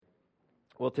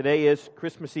Well, today is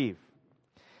Christmas Eve,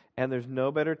 and there's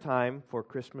no better time for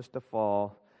Christmas to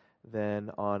fall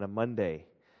than on a Monday,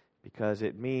 because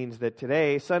it means that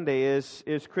today, Sunday, is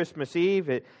Christmas Eve.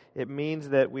 It means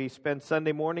that we spend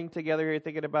Sunday morning together here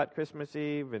thinking about Christmas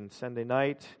Eve, and Sunday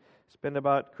night spend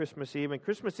about Christmas Eve. And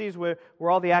Christmas Eve is where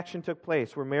all the action took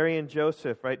place, where Mary and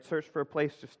Joseph, right, searched for a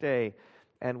place to stay,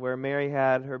 and where Mary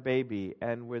had her baby,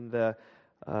 and when the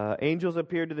angels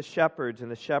appeared to the shepherds,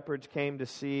 and the shepherds came to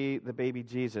see the baby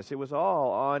Jesus. It was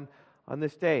all on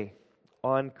this day,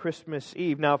 on Christmas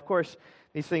Eve. Now, of course,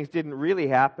 these things didn't really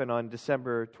happen on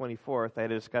December 24th. I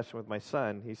had a discussion with my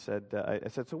son. He said, I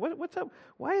said, so what's up?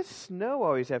 Why does snow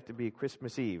always have to be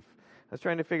Christmas Eve? I was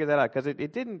trying to figure that out, because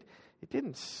it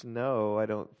didn't snow, I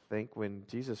don't think, when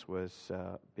Jesus was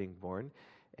being born.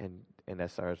 And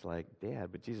SR was like, Dad,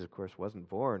 but Jesus, of course, wasn't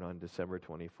born on December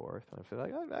 24th. And I said,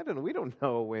 I don't know. We don't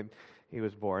know when he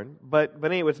was born. But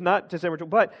anyway, it's not December 24th.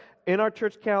 But in our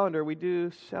church calendar, we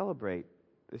do celebrate.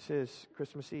 This is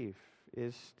Christmas Eve,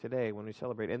 is today when we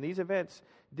celebrate. And these events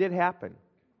did happen.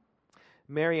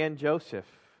 Mary and Joseph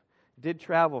did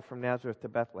travel from Nazareth to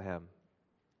Bethlehem.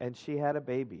 And she had a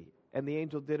baby. And the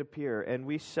angel did appear. And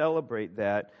we celebrate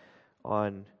that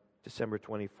on December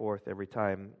 24th every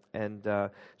time. And so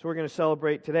we're going to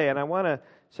celebrate today. And I want to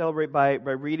celebrate by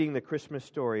reading the Christmas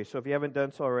story. So if you haven't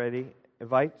done so already, I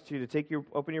invite you to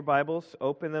open your Bibles,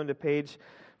 open them to page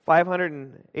 500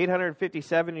 and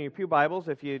 857 in your pew Bibles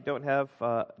if you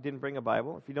didn't bring a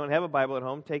Bible. If you don't have a Bible at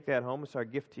home, take that home. It's our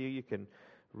gift to you. You can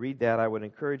read that. I would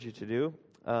encourage you to do.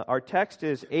 Our text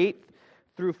is 8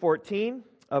 through 14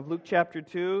 of Luke chapter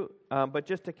 2. But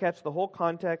just to catch the whole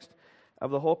context of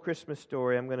the whole Christmas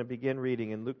story, I'm going to begin reading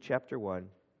in Luke chapter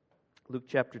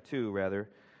 2,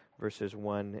 verses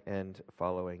 1 and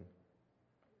following.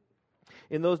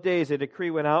 In those days, a decree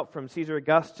went out from Caesar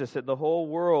Augustus that the whole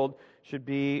world should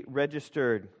be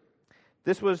registered.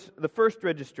 This was the first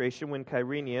registration when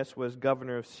Quirinius was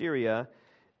governor of Syria,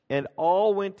 and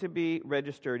all went to be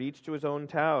registered, each to his own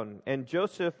town. And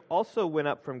Joseph also went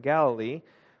up from Galilee,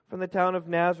 from the town of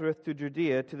Nazareth to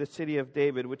Judea, to the city of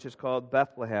David, which is called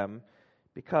Bethlehem,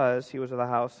 because he was of the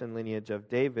house and lineage of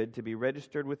David, to be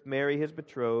registered with Mary, his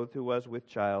betrothed, who was with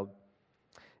child.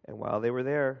 And while they were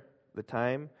there, the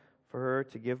time came for her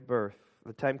to give birth,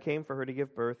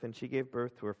 and she gave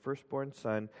birth to her firstborn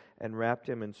son, and wrapped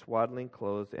him in swaddling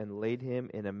clothes, and laid him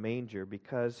in a manger,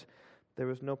 because there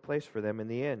was no place for them in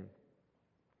the inn.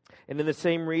 And in the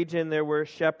same region there were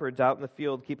shepherds out in the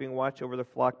field, keeping watch over the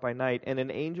flock by night. And an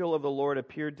angel of the Lord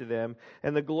appeared to them,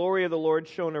 and the glory of the Lord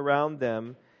shone around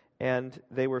them, and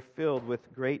they were filled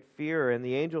with great fear. And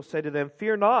the angel said to them,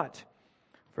 "Fear not,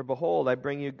 for behold, I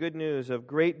bring you good news of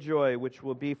great joy, which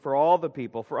will be for all the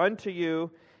people. For unto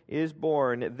you is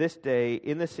born this day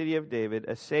in the city of David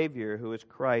a Savior, who is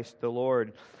Christ the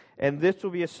Lord. And this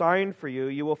will be a sign for you.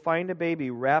 You will find a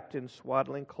baby wrapped in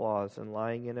swaddling cloths and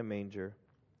lying in a manger."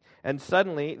 And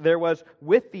suddenly there was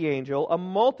with the angel a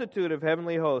multitude of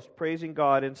heavenly hosts, praising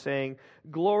God and saying,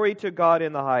 "Glory to God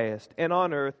in the highest, and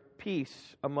on earth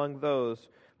peace among those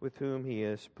with whom He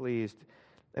is pleased."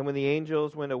 And when the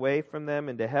angels went away from them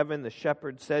into heaven, the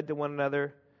shepherds said to one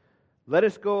another, "Let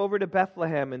us go over to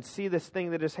Bethlehem and see this thing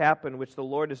that has happened, which the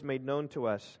Lord has made known to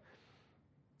us."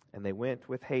 And they went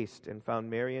with haste and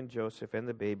found Mary and Joseph and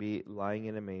the baby lying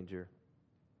in a manger.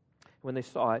 When they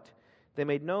saw it, they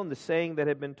made known the saying that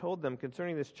had been told them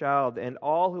concerning this child, and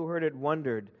all who heard it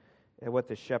wondered at what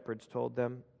the shepherds told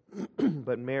them.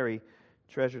 But Mary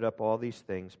treasured up all these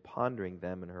things, pondering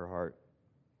them in her heart.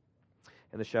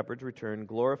 And the shepherds returned,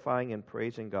 glorifying and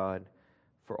praising God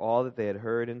for all that they had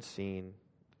heard and seen,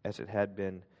 as it had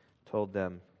been told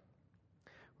them.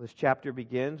 Well, this chapter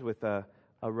begins with a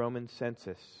Roman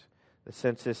census, the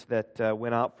census that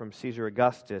went out from Caesar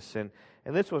Augustus. And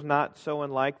this was not so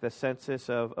unlike the census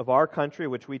of our country,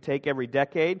 which we take every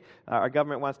decade. Our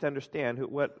government wants to understand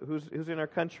who's in our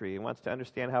country. It wants to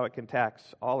understand how it can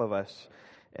tax all of us.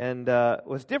 And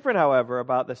what's different, however,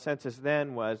 about the census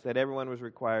then was that everyone was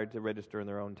required to register in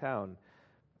their own town.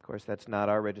 Of course, that's not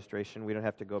our registration. We don't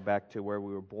have to go back to where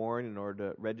we were born in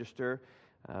order to register.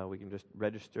 We can just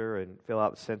register and fill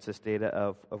out the census data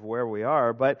of where we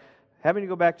are. But having to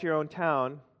go back to your own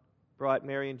town brought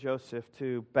Mary and Joseph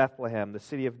to Bethlehem, the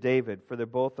city of David, for they're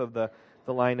both of the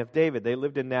line of David. They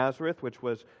lived in Nazareth, which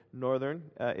was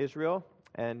northern Israel,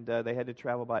 and they had to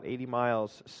travel about 80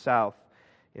 miles south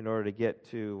in order to get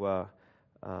to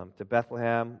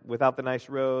Bethlehem. Without the nice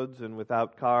roads and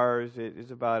without cars, it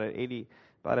is about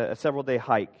a several-day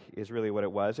hike is really what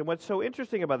it was. And what's so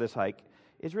interesting about this hike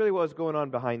is really what was going on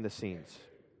behind the scenes.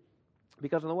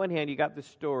 Because on the one hand, you got this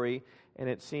story, and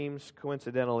it seems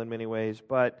coincidental in many ways,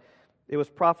 but it was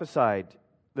prophesied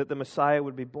that the Messiah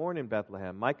would be born in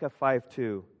Bethlehem. Micah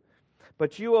 5:2.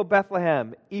 But you, O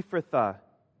Bethlehem, Ephrathah,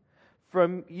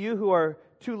 from you who are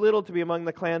too little to be among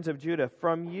the clans of Judah,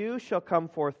 from you shall come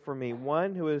forth for me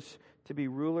one who is to be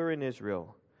ruler in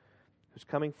Israel, whose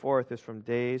coming forth is from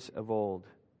days of old.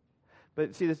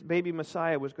 But see, this baby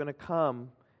Messiah was going to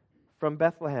come from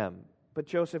Bethlehem. But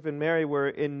Joseph and Mary were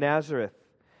in Nazareth.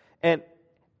 And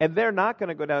they're not going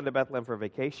to go down to Bethlehem for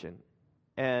vacation.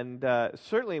 And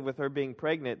certainly with her being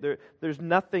pregnant, there's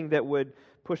nothing that would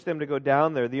push them to go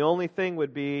down there. The only thing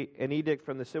would be an edict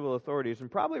from the civil authorities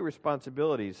and probably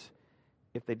responsibilities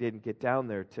if they didn't get down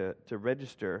there to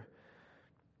register.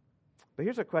 But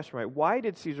here's a question, right? Why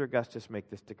did Caesar Augustus make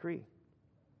this decree?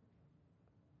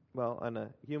 Well, on a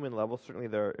human level, certainly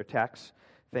there are tax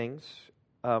things.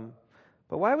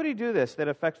 But why would he do this that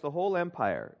affects the whole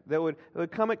empire, that would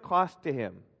come at cost to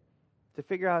him, to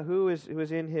figure out who is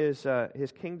in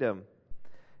his kingdom?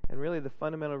 And really the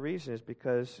fundamental reason is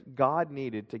because God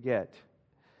needed to get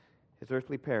his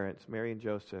earthly parents, Mary and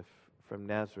Joseph, from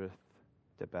Nazareth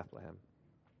to Bethlehem.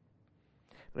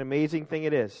 An amazing thing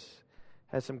it is.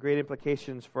 Has some great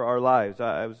implications for our lives.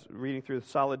 I was reading through the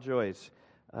Solid Joys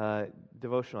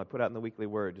devotional I put out in the Weekly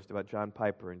Word just about John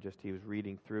Piper, and he was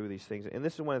reading through these things. And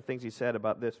this is one of the things he said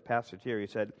about this passage here. He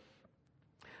said,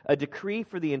 a decree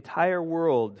for the entire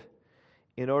world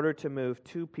in order to move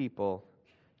two people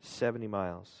 70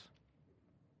 miles.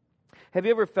 Have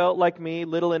you ever felt like me,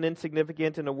 little and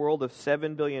insignificant in a world of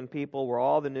 7 billion people where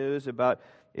all the news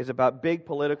is about big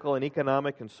political and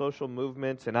economic and social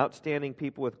movements and outstanding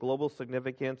people with global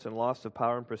significance and loss of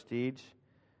power and prestige?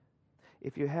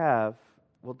 If you have,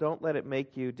 well, don't let it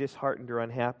make you disheartened or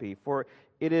unhappy, for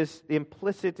it is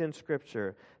implicit in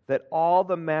Scripture that all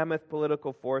the mammoth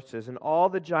political forces and all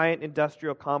the giant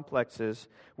industrial complexes,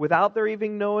 without their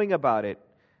even knowing about it,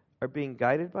 are being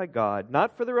guided by God,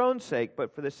 not for their own sake,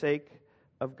 but for the sake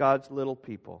of God's little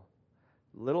people,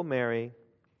 little Mary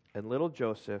and little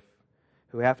Joseph,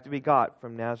 who have to be got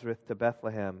from Nazareth to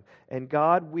Bethlehem. And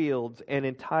God wields an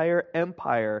entire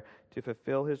empire to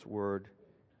fulfill His word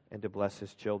and to bless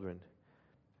His children.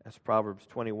 As Proverbs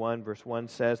 21 verse 1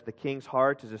 says, the king's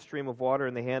heart is a stream of water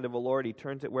in the hand of the Lord. He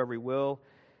turns it wherever He will,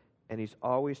 and He's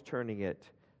always turning it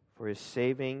for His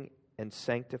saving and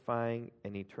sanctifying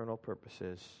and eternal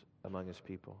purposes among His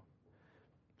people.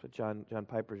 That's what John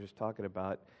Piper is just talking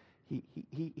about.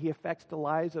 He affects the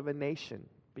lives of a nation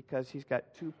because he's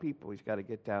got two people he's got to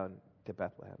get down to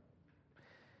Bethlehem.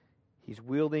 He's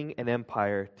wielding an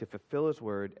empire to fulfill His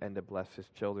word and to bless His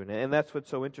children. And that's what's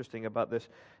so interesting about this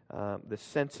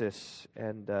census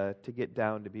and to get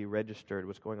down to be registered,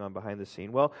 what's going on behind the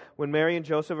scene. Well, when Mary and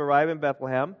Joseph arrive in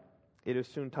Bethlehem, it is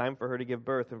soon time for her to give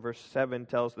birth. And verse 7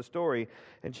 tells the story.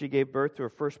 And she gave birth to her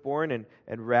firstborn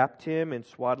and wrapped him in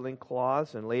swaddling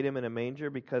cloths and laid him in a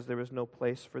manger because there was no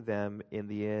place for them in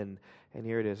the inn. And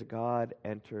here it is. God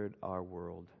entered our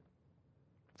world.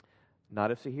 Not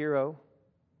as a hero,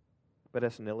 but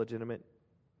as an illegitimate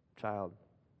child.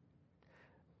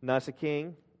 Not as a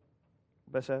king,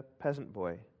 but as a peasant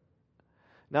boy.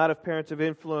 Not of parents of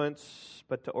influence,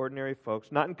 but to ordinary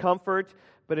folks. Not in comfort,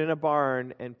 but in a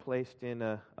barn and placed in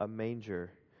a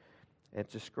manger. And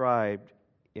it's described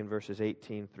in verses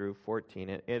 18 through 14.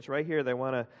 And it's right here that I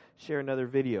want to share another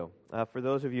video. For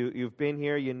those of you who've been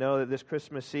here, you know that this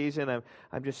Christmas season,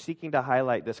 I'm just seeking to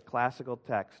highlight this classical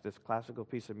text, this classical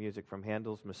piece of music from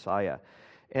Handel's Messiah.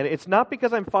 And it's not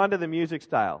because I'm fond of the music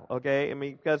style, okay? I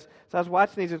mean, because as I was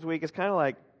watching these this week, it's kind of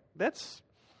like,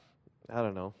 I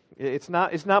don't know. It's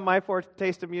not my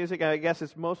foretaste of music. I guess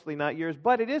it's mostly not yours,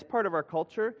 but it is part of our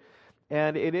culture,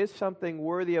 and it is something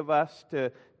worthy of us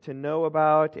to know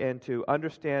about and to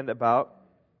understand about.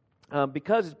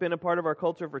 Because it's been a part of our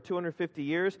culture for 250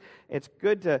 years, it's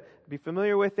good to be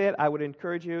familiar with it. I would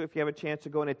encourage you, if you have a chance, to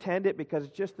go and attend it because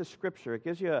it's just the Scripture. It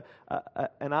gives you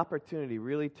an opportunity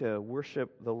really to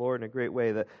worship the Lord in a great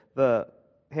way. The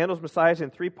Handel's Messiah is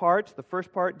in 3 parts. The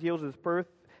first part deals with His birth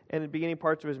and the beginning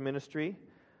parts of His ministry.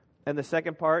 And the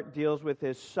second part deals with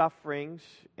His sufferings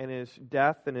and His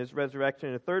death and His resurrection.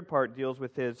 And the third part deals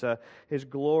with His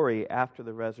glory after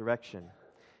the resurrection.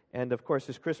 And of course,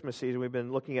 this Christmas season, we've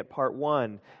been looking at part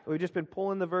 1. We've just been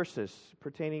pulling the verses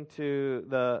pertaining to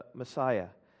the Messiah.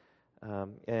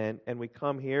 And we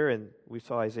come here and we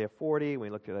saw Isaiah 40, we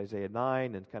looked at Isaiah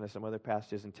 9 and kind of some other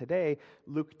passages. And today,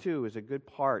 Luke 2 is a good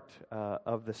part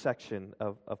of the section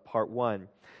of part 1.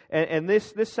 And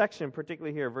this section,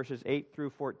 particularly here, verses 8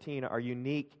 through 14, are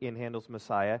unique in Handel's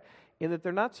Messiah in that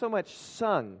they're not so much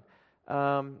sung,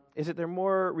 is that they're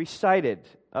more recited.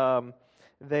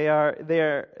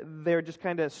 They're just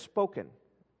kind of spoken.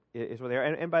 is what they are.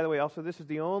 And by the way, also, this is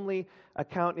the only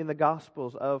account in the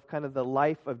Gospels of kind of the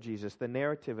life of Jesus, the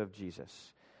narrative of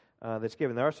Jesus that's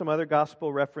given. There are some other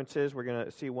Gospel references. We're going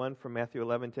to see one from Matthew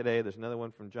 11 today. There's another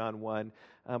one from John 1.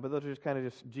 But those are just kind of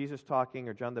just Jesus talking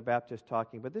or John the Baptist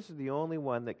talking. But this is the only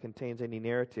one that contains any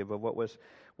narrative of what was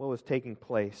taking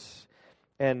place.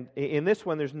 And in this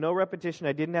one, there's no repetition.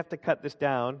 I didn't have to cut this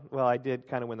down. Well, I did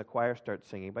kind of when the choir starts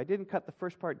singing. But I didn't cut the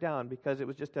first part down because it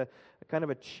was just a kind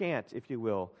of a chant, if you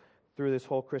will, through this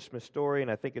whole Christmas story. And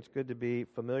I think it's good to be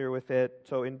familiar with it.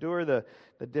 So endure the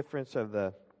difference of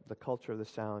the culture of the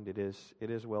sound. It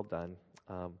is well done.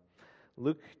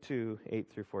 Luke 2, 8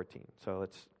 through 14. So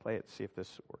let's play it, see if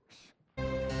this works.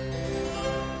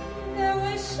 There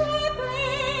were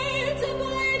shepherds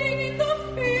abiding in the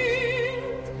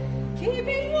field,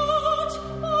 keeping watch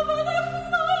over the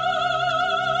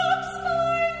flocks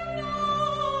by night.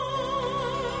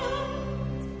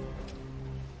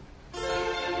 And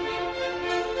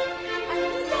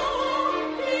lo,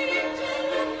 the angel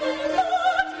of the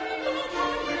Lord came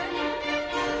upon them,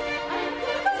 and the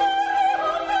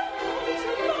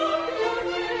glory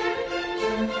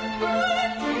of the Lord above them.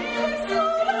 And he saw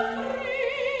the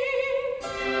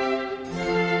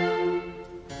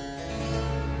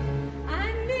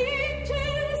And the angel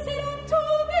said unto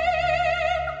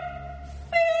them,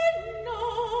 Fear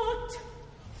not,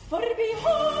 for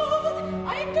behold,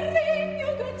 I bring you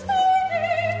good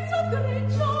tidings of great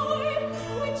joy,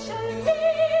 which shall be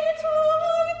to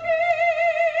all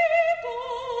people.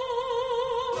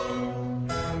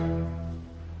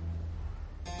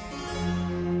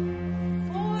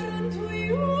 For unto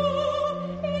you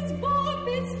is born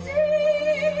this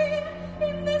day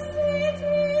in the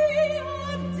city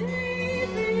of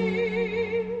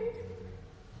David a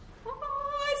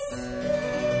Savior,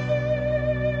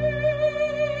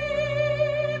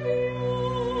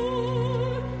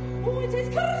 which is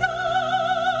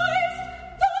Christ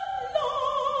the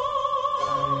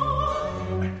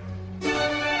Lord.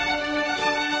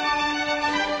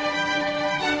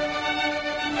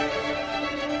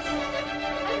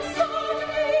 And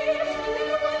suddenly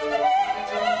there was an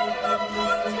angel of the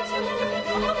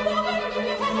multitude of the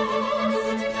heavenly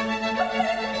host, praising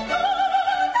God and saying,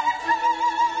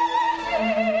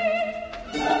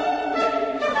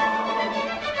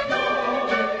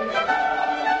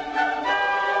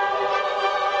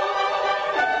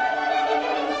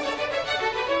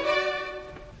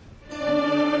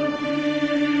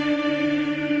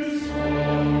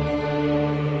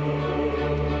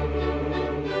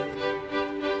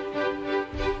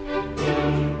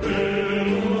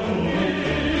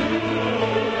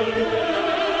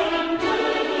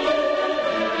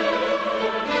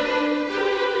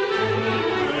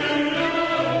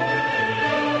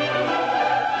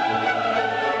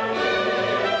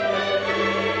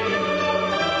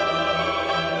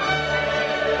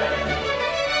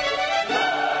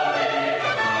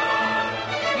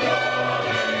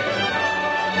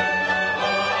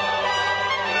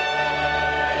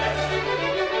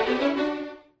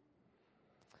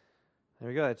 There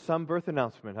we go. It's some birth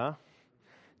announcement, huh?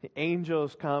 The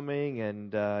angels coming,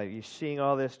 and you're seeing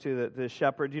all this to the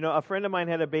shepherd. You know, a friend of mine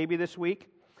had a baby this week,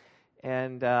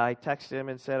 and I texted him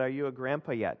and said, "Are you a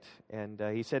grandpa yet?" And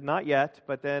he said, "Not yet."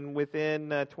 But then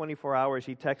within 24 hours,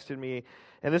 he texted me,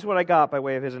 and this is what I got by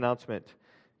way of his announcement.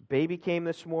 Baby came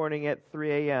this morning at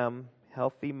 3 a.m.,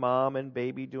 healthy mom and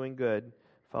baby doing good,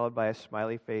 followed by a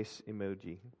smiley face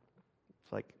emoji.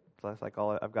 That's like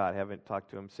all I've got. I haven't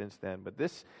talked to him since then. But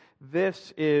this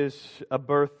is a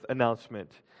birth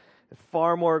announcement. It's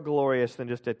far more glorious than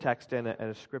just a text and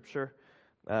a scripture.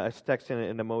 A text and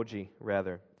an emoji,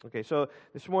 rather. Okay, so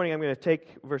this morning I'm going to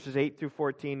take verses 8 through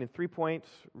 14 in 3 points.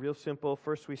 Real simple.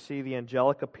 First, we see the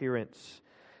angelic appearance.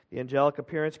 The angelic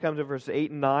appearance comes in verses 8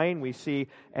 and 9. We see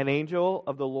an angel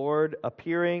of the Lord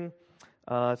appearing.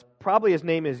 Probably his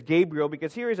name is Gabriel,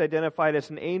 because here he's identified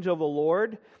as an angel of the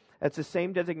Lord. That's the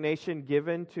same designation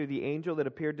given to the angel that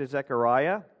appeared to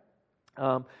Zechariah,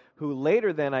 who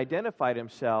later then identified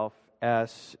himself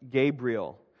as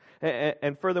Gabriel.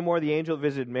 And furthermore, the angel that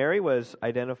visited Mary was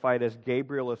identified as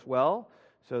Gabriel as well.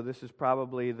 So this is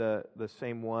probably the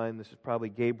same one. This is probably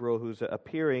Gabriel who's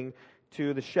appearing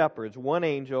to the shepherds. One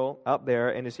angel up there,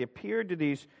 and as he appeared to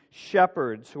these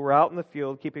shepherds who were out in the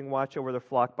field keeping watch over their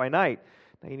flock by night.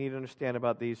 Now you need to understand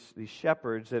about these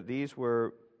shepherds that these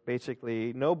were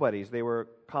basically nobodies. They were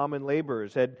common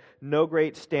laborers, had no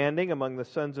great standing among the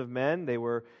sons of men. They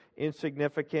were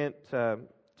insignificant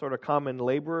sort of common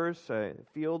laborers,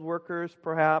 field workers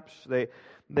perhaps.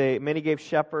 Many gave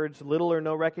shepherds little or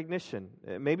no recognition.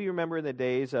 Maybe you remember in the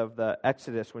days of the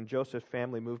Exodus when Joseph's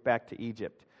family moved back to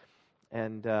Egypt.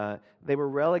 And they were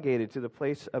relegated to the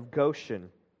place of Goshen,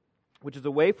 which is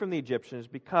away from the Egyptians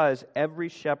because every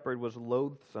shepherd was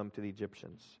loathsome to the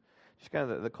Egyptians. Just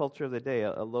kind of the culture of the day,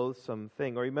 a loathsome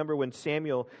thing. Or remember when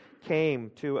Samuel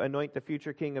came to anoint the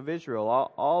future king of Israel,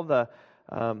 all the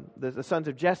sons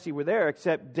of Jesse were there,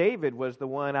 except David was the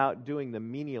one out doing the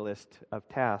menialest of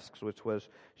tasks, which was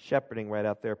shepherding right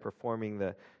out there, performing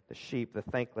the sheep, the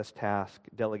thankless task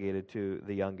delegated to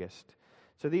the youngest.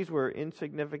 So these were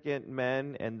insignificant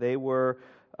men, and they were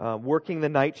working the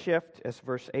night shift, as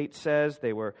verse 8 says.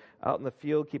 They were out in the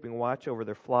field keeping watch over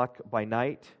their flock by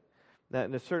night.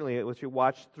 And certainly, if you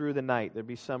watched through the night, there'd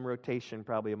be some rotation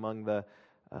probably among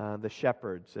the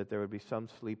shepherds, that there would be some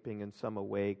sleeping and some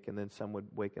awake, and then some would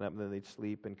waken up and then they'd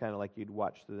sleep, and kind of like you'd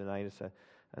watch through the night.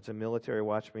 As a military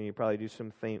watchman, you probably do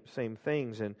some same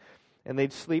things. And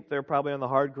they'd sleep there probably on the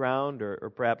hard ground,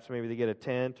 or perhaps maybe they get a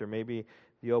tent, or maybe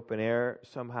the open air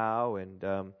somehow. And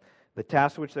the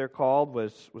task which they're called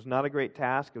was not a great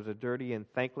task. It was a dirty and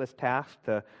thankless task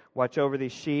to watch over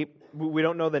these sheep. We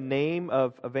don't know the name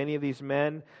of any of these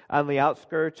men. On the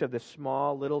outskirts of this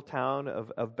small little town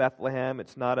of Bethlehem,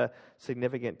 it's not a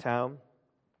significant town.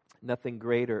 Nothing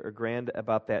great or grand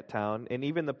about that town. And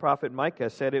even the prophet Micah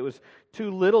said it was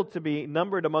too little to be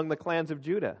numbered among the clans of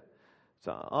Judah. It's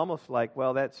almost like,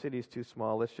 well, that city's too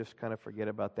small. Let's just kind of forget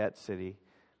about that city.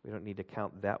 We don't need to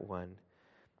count that one.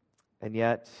 And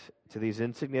yet, to these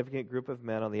insignificant group of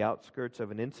men on the outskirts of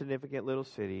an insignificant little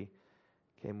city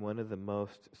came one of the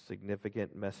most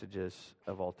significant messages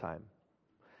of all time.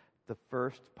 The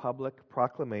first public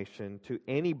proclamation to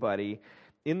anybody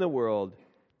in the world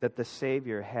that the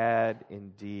Savior had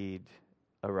indeed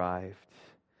arrived.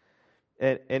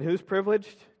 And who's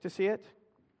privileged to see it?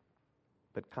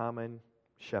 But common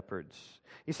shepherds.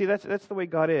 You see, that's the way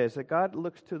God is, that God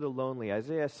looks to the lonely.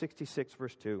 Isaiah 66,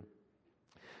 verse 2.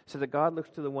 So that God looks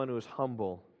to the one who is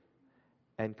humble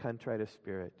and contrite of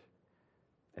spirit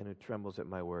and who trembles at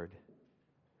my word.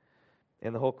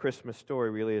 And the whole Christmas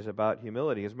story really is about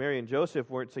humility. As Mary and Joseph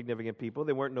weren't significant people,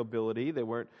 they weren't nobility, they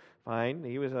weren't fine.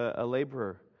 He was a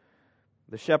laborer.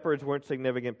 The shepherds weren't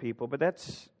significant people, but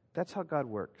that's how God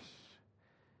works.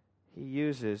 He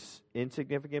uses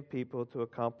insignificant people to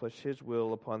accomplish His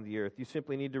will upon the earth. You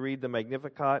simply need to read the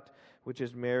Magnificat, which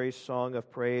is Mary's song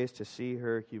of praise, to see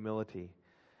her humility.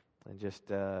 And just,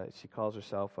 she calls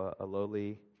herself a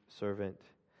lowly servant.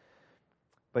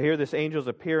 But here, this angel's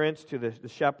appearance to the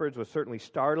shepherds was certainly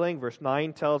startling. Verse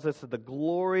 9 tells us that the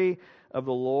glory of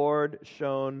the Lord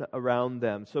shone around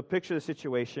them. So picture the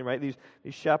situation, right? These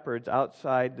shepherds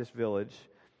outside this village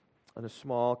on a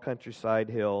small countryside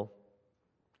hill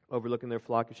overlooking their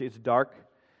flock of sheep. It's dark,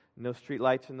 no street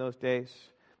lights in those days,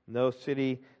 no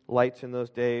city lights in those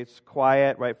days,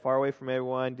 quiet, right, far away from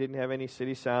everyone, didn't have any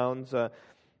city sounds. The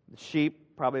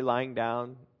sheep probably lying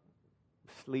down,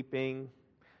 sleeping,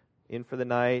 in for the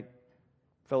night.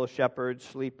 Fellow shepherds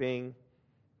sleeping.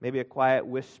 Maybe a quiet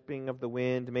wisping of the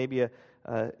wind. Maybe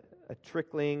a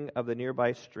trickling of the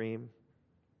nearby stream.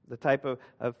 The type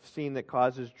of scene that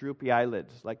causes droopy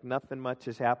eyelids, like nothing much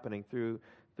is happening through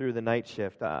the night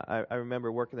shift. I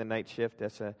remember working the night shift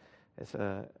as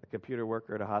a computer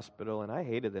worker at a hospital, and I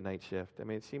hated the night shift. I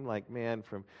mean, it seemed like, man,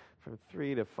 from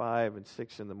 3 to 5 and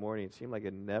 6 in the morning, it seemed like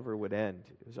it never would end.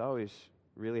 It was always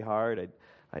really hard.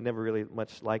 I never really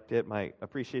much liked it. My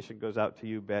appreciation goes out to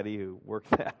you, Betty, who works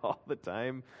that all the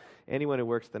time. Anyone who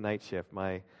works the night shift,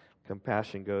 my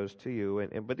compassion goes to you.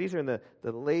 But these are in the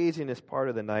laziness part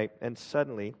of the night, and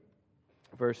suddenly,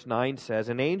 verse 9 says,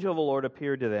 an angel of the Lord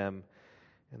appeared to them,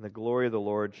 and the glory of the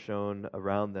Lord shone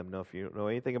around them. Now, if you don't know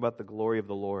anything about the glory of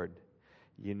the Lord,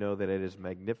 you know that it is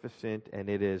magnificent and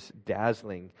it is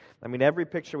dazzling. I mean, every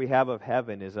picture we have of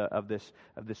heaven is of this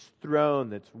throne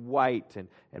that's white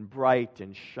and bright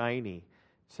and shiny.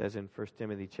 It says in 1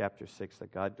 Timothy chapter 6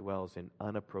 that God dwells in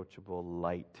unapproachable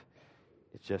light.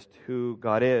 It's just who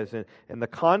God is. And the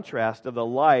contrast of the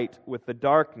light with the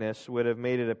darkness would have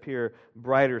made it appear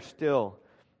brighter still.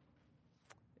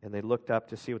 And they looked up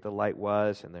to see what the light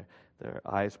was, and their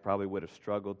eyes probably would have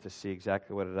struggled to see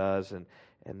exactly what it was. And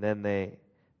then they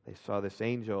saw this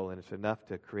angel, and it's enough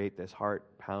to create this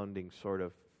heart-pounding sort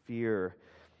of fear.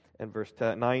 And verse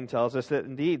 9 tells us that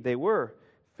indeed they were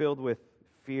filled with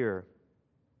fear.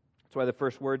 That's why the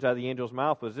first words out of the angel's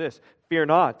mouth was this, fear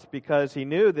not, because he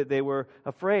knew that they were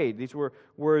afraid. These were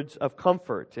words of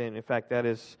comfort. And in fact, that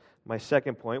is my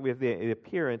second point. We have the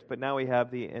appearance, but now we have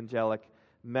the angelic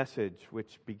message,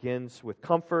 which begins with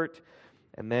comfort,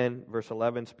 and then verse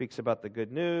 11 speaks about the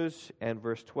good news, and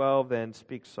verse 12 then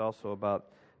speaks also about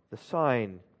the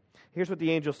sign. Here's what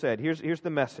the angel said. Here's the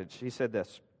message. He said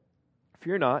this,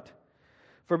 fear not,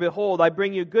 For behold, I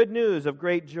bring you good news of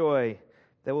great joy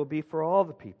that will be for all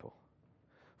the people.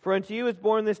 For unto you is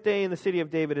born this day in the city of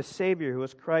David a Savior, who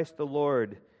is Christ the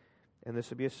Lord. And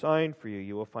this will be a sign for you.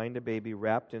 You will find a baby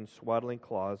wrapped in swaddling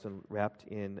cloths and wrapped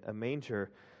in a manger."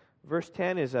 Verse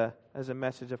 10 is a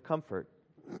message of comfort.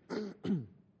 The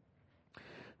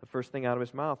first thing out of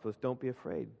his mouth was, "Don't be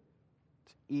afraid."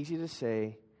 It's easy to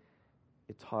say.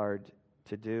 It's hard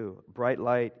to do. Bright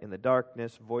light in the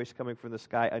darkness, voice coming from the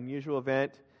sky, unusual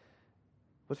event.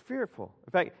 Was fearful.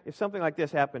 In fact, if something like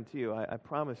this happened to you, I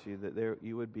promise you that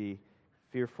you would be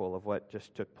fearful of what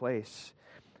just took place.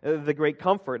 The great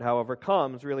comfort, however,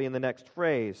 comes really in the next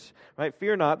phrase, right?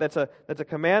 Fear not, that's a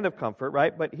command of comfort,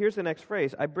 right? But here's the next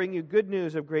phrase: "I bring you good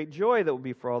news of great joy that will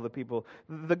be for all the people."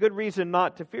 The good reason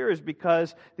not to fear is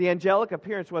because the angelic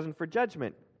appearance wasn't for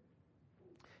judgment.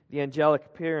 The angelic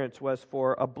appearance was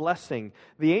for a blessing.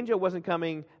 The angel wasn't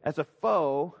coming as a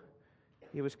foe,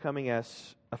 he was coming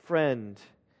as a friend.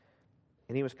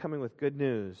 And he was coming with good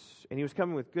news. And he was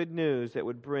coming with good news that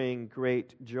would bring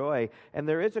great joy. And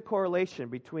there is a correlation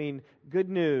between good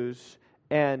news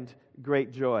and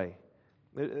great joy.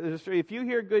 If you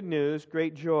hear good news,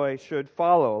 great joy should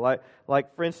follow.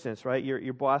 Like for instance, right,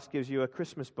 your boss gives you a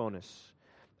Christmas bonus.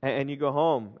 And you go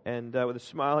home and with a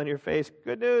smile on your face,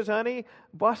 "Good news, honey.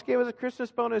 Boss gave us a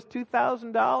Christmas bonus,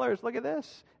 $2,000. Look at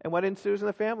this." And what ensues in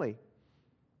the family?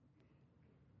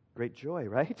 Great joy,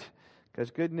 right? Because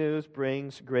good news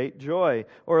brings great joy.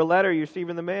 Or a letter you receive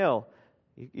in the mail.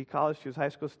 You college students, high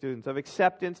school students, of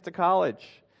acceptance to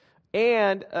college.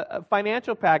 And a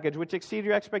financial package which exceeds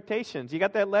your expectations. You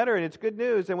got that letter and it's good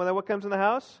news. And what comes in the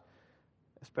house?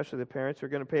 Especially the parents who are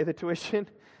going to pay the tuition.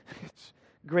 It's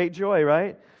great joy,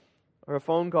 right? Or a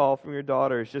phone call from your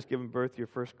daughter who's just given birth to your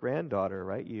first granddaughter,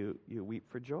 right? You weep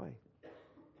for joy.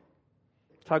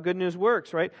 That's how good news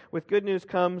works, right? With good news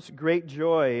comes great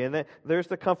joy. And there's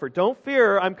the comfort. Don't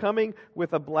fear, I'm coming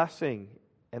with a blessing.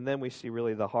 And then we see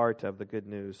really the heart of the good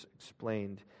news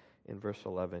explained in verse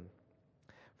 11.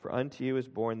 "For unto you is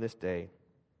born this day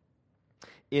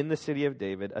in the city of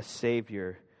David a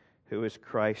Savior, who is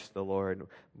Christ the Lord."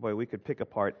 Boy, we could pick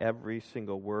apart every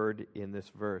single word in this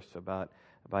verse about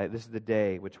this is the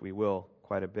day, which we will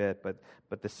quite a bit,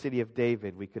 but the city of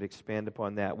David, we could expand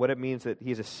upon that. What it means that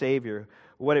he's a Savior,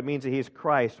 what it means that he's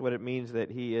Christ, what it means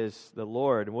that he is the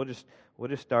Lord. And we'll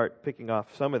just start picking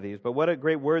off some of these. But what a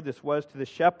great word this was to the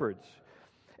shepherds.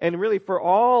 And really for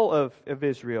all of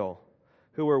Israel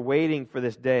who were waiting for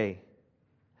this day.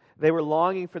 They were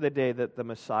longing for the day that the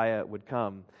Messiah would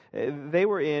come. They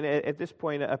were in, at this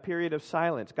point, a period of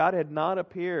silence. God had not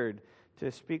appeared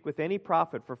to speak with any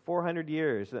prophet for 400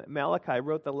 years. Malachi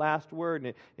wrote the last word,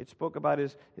 and it spoke about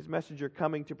his messenger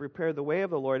coming to prepare the way of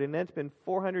the Lord. And it's been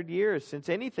 400 years since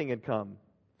anything had come.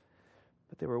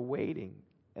 But they were waiting,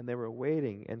 and they were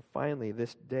waiting, and finally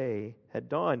this day had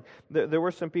dawned. There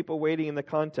were some people waiting in the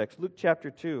context. Luke chapter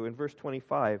 2, in verse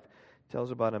 25, tells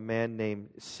about a man named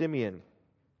Simeon.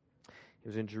 He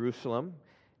was in Jerusalem,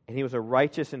 and he was a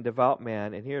righteous and devout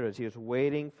man. And here it is, he was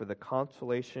waiting for the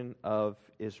consolation of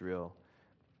Israel.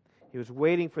 He was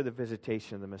waiting for the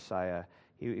visitation of the Messiah.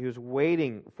 He was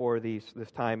waiting for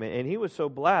this time. And he was so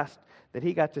blessed that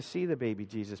he got to see the baby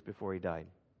Jesus before he died.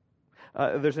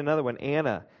 There's another one,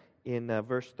 Anna, in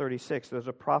verse 36. There's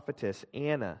a prophetess,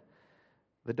 Anna,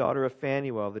 the daughter of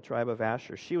Phanuel of the tribe of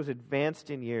Asher. She was advanced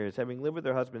in years, having lived with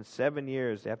her husband 7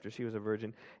 years after she was a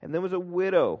virgin, and then was a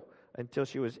widow until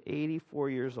she was 84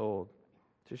 years old.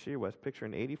 So she was, picture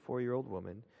an 84-year-old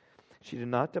woman. She did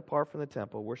not depart from the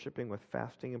temple, worshiping with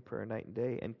fasting and prayer night and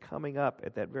day. And coming up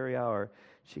at that very hour,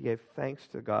 she gave thanks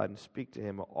to God and speak to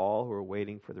him, all who were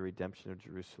waiting for the redemption of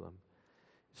Jerusalem.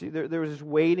 See, there was this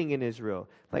waiting in Israel.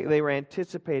 Like they were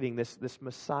anticipating this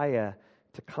Messiah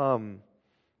to come.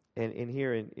 And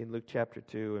here in Luke chapter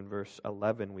 2 and verse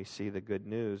 11, we see the good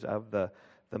news of the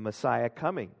Messiah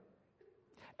coming.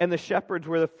 And the shepherds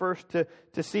were the first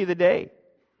to see the day.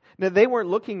 Now, they weren't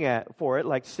looking for it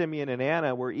like Simeon and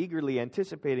Anna were eagerly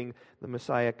anticipating the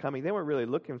Messiah coming. They weren't really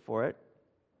looking for it.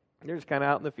 They're just kind of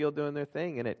out in the field doing their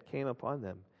thing, and it came upon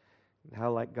them. And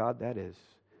how like God that is.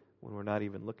 When we're not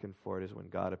even looking for it is when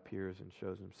God appears and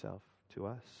shows himself to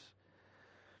us.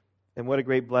 And what a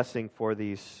great blessing for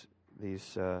these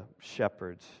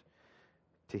shepherds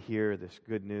to hear this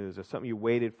good news of something you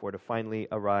waited for to finally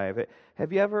arrive.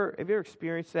 Have you ever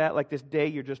experienced that? Like this day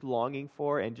you're just longing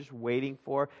for and just waiting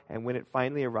for, and when it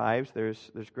finally arrives, there's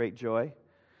great joy.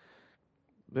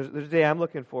 There's a day I'm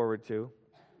looking forward to.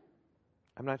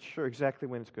 I'm not sure exactly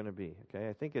when it's going to be. Okay,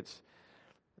 I think it's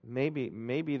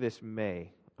maybe this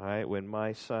May. All right, when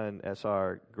my son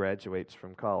SR graduates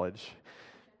from college,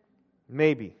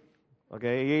 maybe.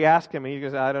 Okay, you ask him, and he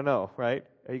goes, I don't know, right?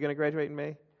 Are you going to graduate in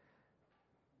May?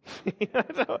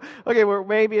 Okay, well,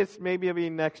 maybe it'll be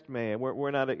next May, and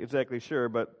we're not exactly sure,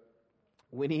 but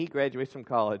when he graduates from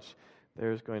college,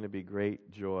 there's going to be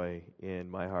great joy in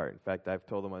my heart. In fact, I've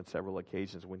told him on several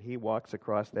occasions, when he walks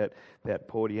across that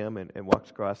podium and walks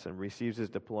across and receives his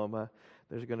diploma,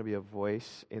 there's going to be a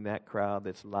voice in that crowd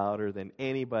that's louder than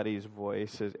anybody's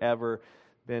voice has ever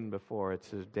been before. It's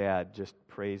his dad just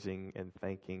praising and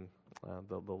thanking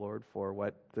the Lord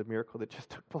for the miracle that just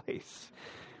took place.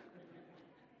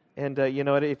 And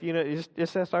if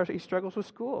he struggles with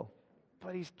school,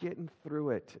 but he's getting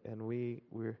through it, and we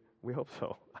hope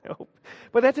so. I hope.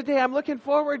 But that's a day I'm looking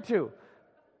forward to,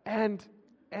 and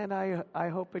I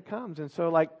hope it comes. And so,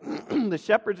 like the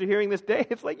shepherds are hearing this day,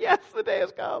 it's like, yes, the day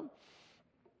has come.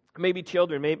 Maybe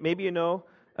children, maybe you know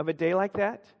of a day like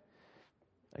that.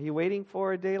 Are you waiting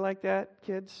for a day like that,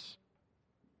 kids?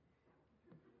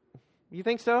 You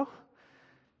think so?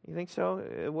 You think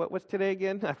so? What's today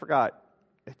again? I forgot.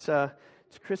 It's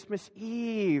Christmas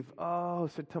Eve. Oh,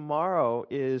 so tomorrow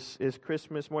is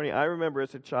Christmas morning. I remember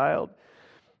as a child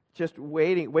just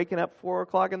waking up 4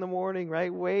 o'clock in the morning,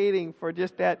 right? Waiting for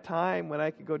just that time when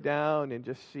I could go down and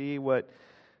just see what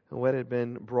had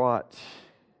been brought.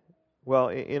 Well,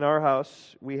 in our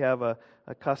house, we have a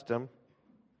custom.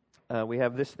 We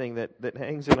have this thing that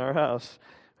hangs in our house.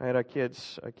 Right, our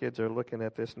kids are looking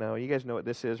at this now. You guys know what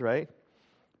this is, right?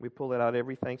 We pull it out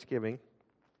every Thanksgiving,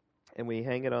 and we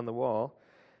hang it on the wall,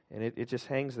 and it just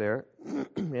hangs there.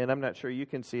 And I'm not sure you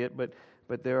can see it,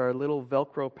 but there are little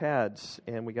Velcro pads,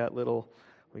 and we got little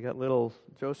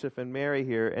Joseph and Mary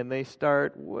here, and they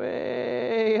start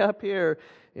way up here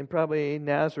in probably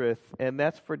Nazareth, and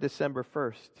that's for December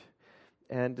 1st.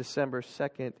 And December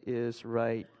 2nd is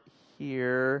right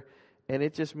here, and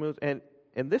it just moves.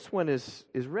 And this one is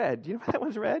red. Do you know why that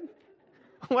one's red?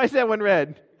 Why is that one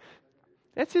red?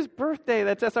 That's his birthday.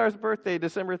 That's SR's birthday,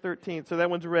 December 13th. So that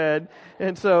one's red.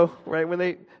 And so, right,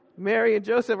 Mary and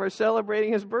Joseph are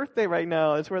celebrating his birthday right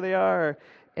now. That's where they are.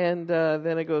 And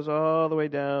then it goes all the way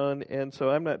down. And so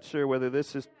I'm not sure whether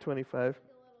this is 25.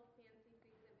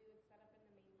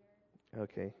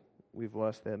 Okay, we've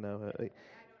lost that now.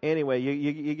 Anyway,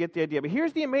 you get the idea. But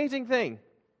here's the amazing thing.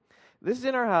 This is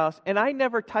in our house, and I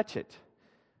never touch it.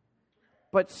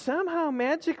 But somehow,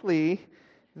 magically,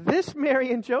 this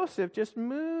Mary and Joseph just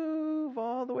move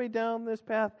all the way down this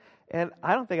path. And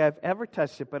I don't think I've ever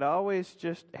touched it, but it always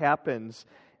just happens.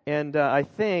 And I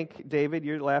think, David,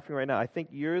 you're laughing right now. I think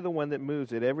you're the one that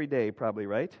moves it every day, probably,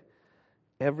 right?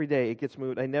 Every day it gets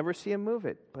moved. I never see him move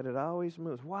it, but it always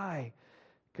moves. Why?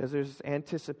 Because there's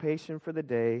anticipation for the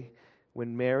day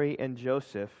when Mary and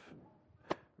Joseph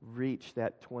reach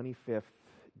that 25th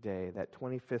day, that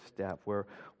 25th step, where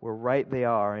right they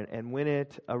are, and when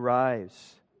it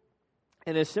arrives.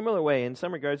 In a similar way, in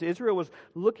some regards, Israel was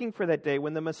looking for that day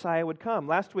when the Messiah would come.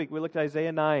 Last week we looked at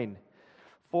Isaiah 9.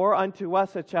 For unto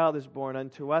us a child is born,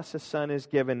 unto us a son is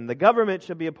given. The government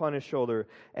shall be upon his shoulder,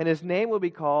 and his name will be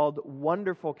called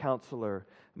Wonderful Counselor,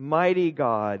 Mighty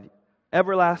God,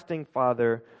 Everlasting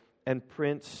Father, and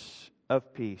Prince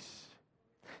of Peace.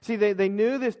 See, they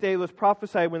knew this day was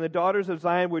prophesied when the daughters of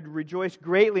Zion would rejoice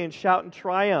greatly and shout in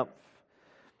triumph.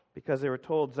 Because they were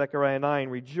told, Zechariah 9,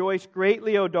 Rejoice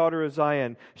greatly, O daughter of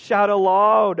Zion. Shout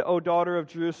aloud, O daughter of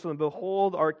Jerusalem.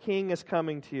 Behold, our King is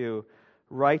coming to you.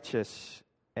 Righteous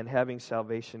and having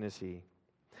salvation is He.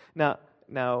 Now,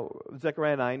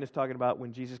 Zechariah 9 is talking about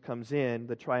when Jesus comes in,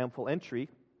 the triumphal entry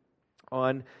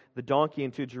on the donkey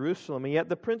into Jerusalem. And yet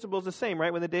the principle is the same,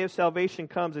 right? When the day of salvation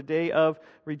comes, a day of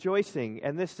rejoicing.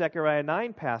 And this Zechariah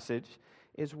 9 passage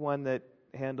is one that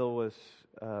Handel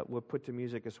would put to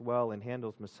music as well in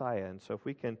Handel's Messiah. And so if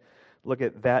we can look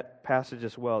at that passage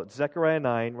as well. It's Zechariah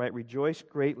 9, right? Rejoice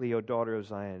greatly, O daughter of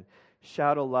Zion.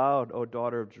 Shout aloud, O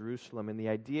daughter of Jerusalem. And the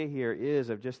idea here is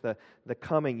of just the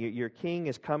coming. Your king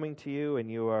is coming to you,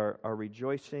 and you are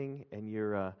rejoicing, and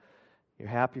you're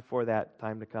happy for that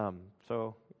time to come.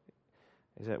 So,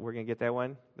 we're going to get that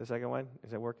one, the second one?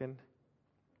 Is that working?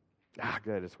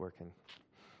 Good, it's working.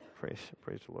 Praise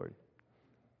the Lord.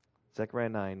 Zechariah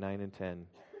 9 and 10.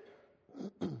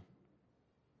 Okay,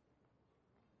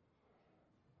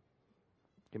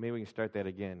 maybe we can start that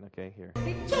again. Okay, here.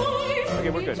 Okay,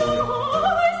 we're good.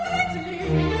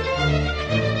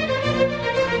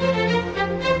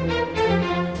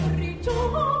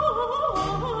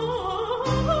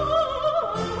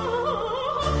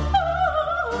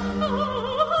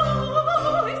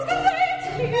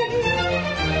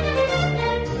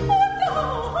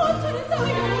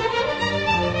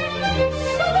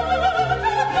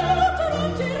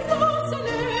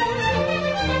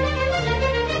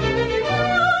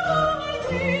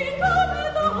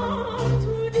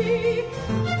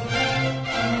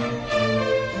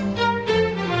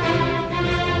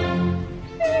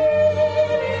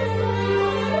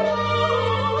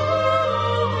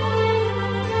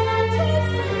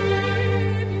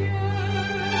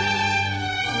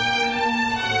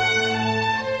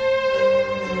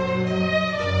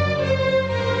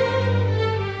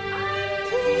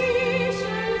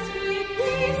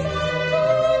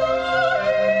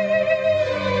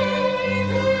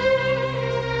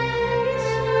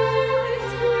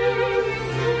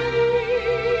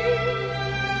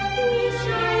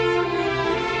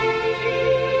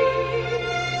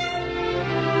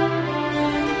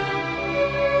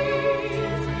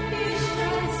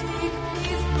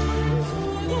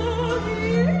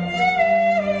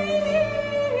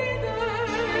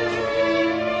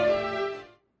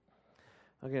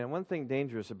 one thing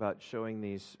dangerous about showing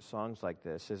these songs like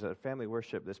this is at family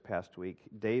worship this past week,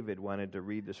 David wanted to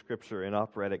read the scripture in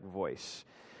operatic voice.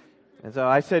 And so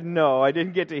I said, no, I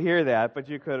didn't get to hear that, but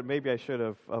you could, maybe I should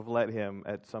have let him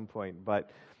at some point.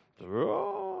 But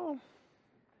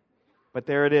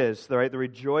there it is, right? The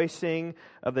rejoicing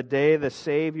of the day the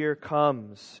Savior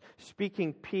comes,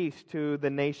 speaking peace to the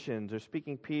nations, or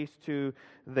speaking peace to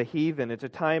the heathen. It's a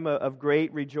time of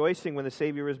great rejoicing when the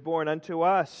Savior is born. Unto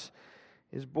us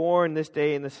is born this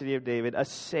day in the city of David a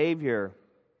Savior,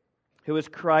 who is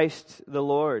Christ the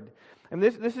Lord. And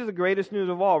this is the greatest news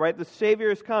of all, right? The Savior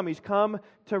has come. He's come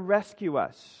to rescue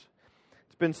us.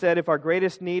 It's been said, if our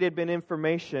greatest need had been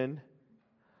information,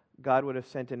 God would have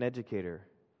sent an educator.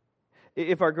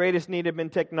 If our greatest need had been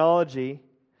technology,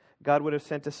 God would have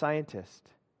sent a scientist.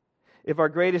 If our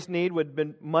greatest need would have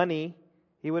been money,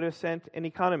 He would have sent an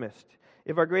economist.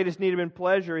 If our greatest need had been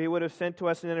pleasure, He would have sent to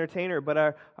us an entertainer. But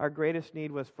our greatest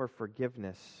need was for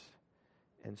forgiveness.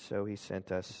 And so He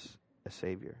sent us a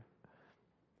Savior.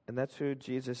 And that's who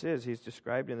Jesus is. He's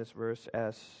described in this verse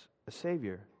as a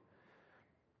Savior.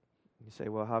 You say,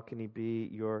 well, how can He be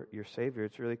your Savior?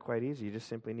 It's really quite easy. You just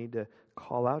simply need to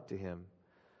call out to Him.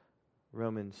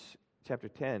 Romans chapter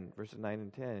 10, verses 9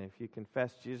 and 10. If you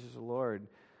confess Jesus the Lord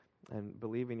and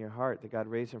believe in your heart that God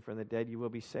raised Him from the dead, you will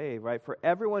be saved, right? For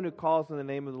everyone who calls on the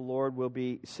name of the Lord will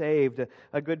be saved.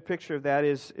 A good picture of that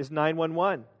is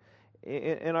 911.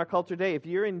 In our culture today, if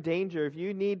you're in danger, if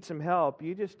you need some help,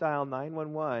 you just dial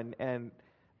 911, and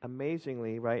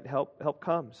amazingly, right, help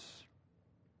comes.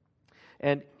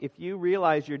 And if you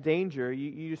realize your danger,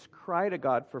 you just cry to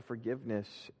God for forgiveness,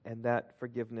 and that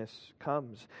forgiveness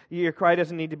comes. Your cry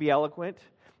doesn't need to be eloquent.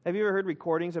 Have you ever heard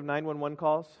recordings of 911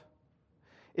 calls?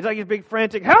 It's like this big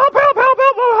frantic, help, help, help, help,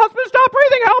 oh, husband, stop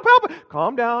breathing, help, help.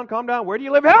 Calm down, where do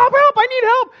you live? Help, help, I need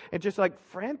help. It's just like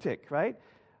frantic, right?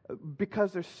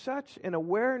 Because there's such an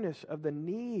awareness of the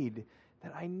need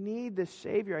that I need this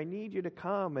Savior. I need you to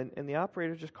come. And the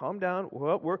operator just calm down.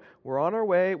 Well, we're on our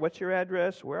way. What's your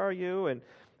address? Where are you? And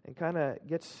kind of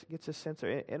gets a sense of,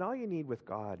 and all you need with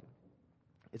God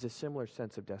is a similar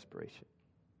sense of desperation.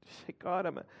 Just say, God,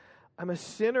 I'm a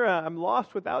sinner. I'm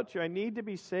lost without you. I need to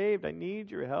be saved. I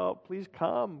need your help. Please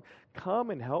come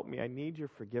and help me. I need your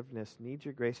forgiveness. Need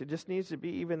your grace. It just needs to be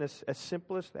even as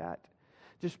simple as that.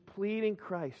 Just pleading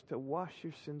Christ to wash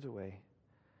your sins away.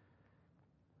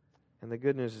 And the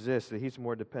good news is this, that He's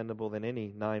more dependable than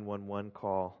any 911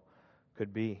 call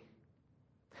could be.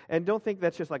 And don't think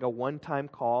that's just like a one-time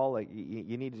call, like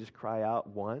you need to just cry out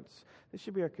once. This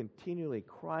should be our continually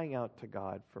crying out to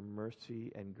God for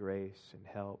mercy and grace and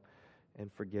help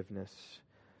and forgiveness.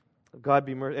 God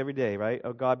be every day, right?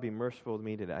 Oh, God, be merciful to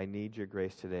me today. I need your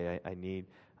grace today.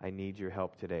 I need your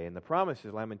help today. And the promise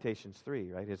is Lamentations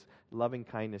 3, right? His loving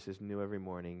kindness is new every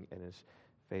morning, and His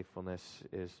faithfulness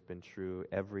has been true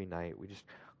every night. We just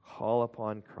call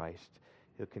upon Christ.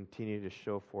 He'll continue to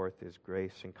show forth His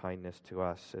grace and kindness to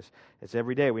us. As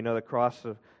every day we know the cross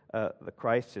of the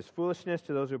Christ is foolishness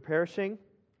to those who are perishing,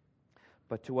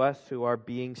 but to us who are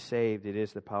being saved, it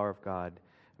is the power of God.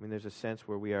 I mean, there's a sense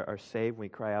where we are saved when we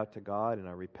cry out to God in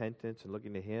our repentance and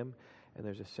looking to Him, and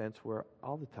there's a sense where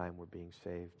all the time we're being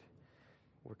saved.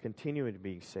 We're continuing to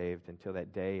be saved until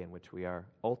that day in which we are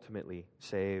ultimately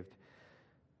saved.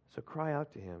 So cry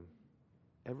out to Him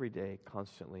every day,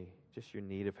 constantly, just your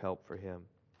need of help for Him.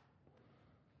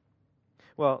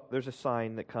 Well, there's a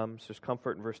sign that comes. There's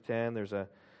comfort in verse 10. There's a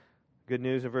good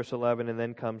news in verse 11, and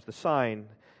then comes the sign.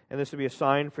 And this will be a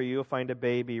sign for you. You'll find a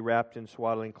baby wrapped in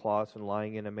swaddling cloths and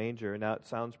lying in a manger. Now, it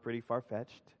sounds pretty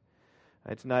far-fetched.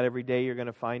 It's not every day you're going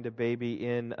to find a baby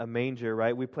in a manger,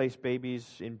 right? We place babies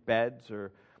in beds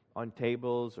or on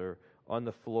tables or on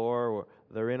the floor, or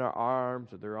they're in our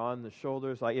arms, or they're on the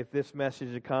shoulders. Like if this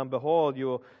message had come, behold,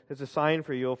 there's a sign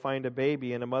for you. You'll find a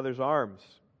baby in a mother's arms.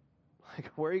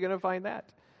 Like, where are you going to find that?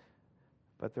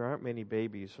 But there aren't many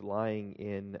babies lying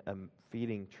in a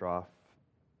feeding trough.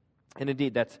 And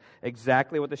indeed, that's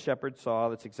exactly what the shepherds saw.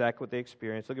 That's exactly what they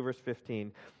experienced. Look at verse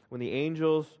 15. When the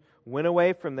angels went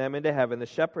away from them into heaven, the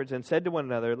shepherds and said to one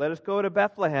another, let us go to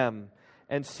Bethlehem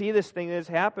and see this thing that has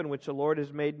happened, which the Lord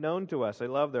has made known to us. I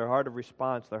love their heart of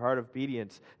response, their heart of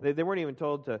obedience. They weren't even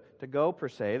told to go, per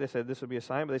se. They said this would be a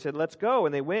sign, but they said, let's go.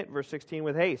 And they went, verse 16,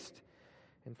 with haste,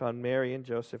 and found Mary and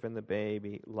Joseph and the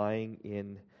baby lying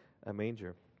in a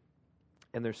manger.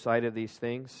 And their sight of these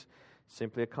things,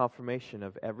 simply a confirmation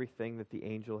of everything that the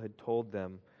angel had told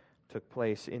them took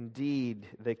place. Indeed,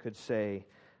 they could say,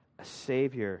 a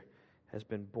Savior has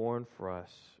been born for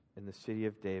us in the city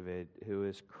of David, who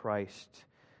is Christ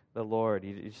the Lord.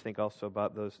 You just think also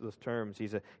about those terms.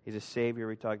 He's a Savior.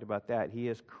 We talked about that. He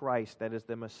is Christ. That is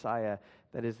the Messiah.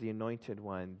 That is the Anointed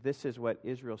One. This is what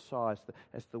Israel saw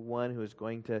as the one who is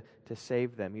going to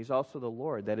save them. He's also the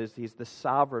Lord. That is, He's the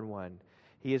Sovereign One.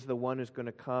 He is the one who's going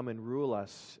to come and rule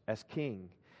us as King.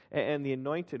 And the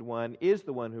Anointed One is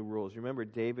the one who rules. Remember,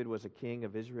 David was a king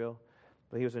of Israel,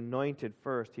 but he was anointed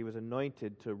first. He was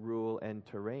anointed to rule and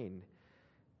to reign.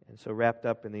 And so wrapped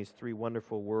up in these three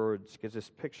wonderful words gives this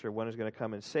picture of one who's going to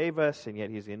come and save us, and yet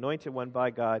He's the Anointed One by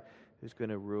God who's going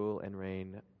to rule and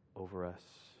reign over us.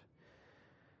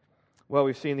 Well,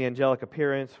 we've seen the angelic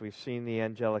appearance, we've seen the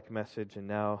angelic message, and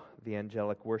now the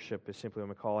angelic worship is simply what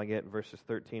I'm calling it in verses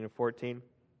 13 and 14.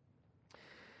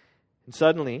 And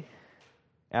suddenly,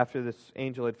 after this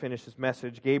angel had finished his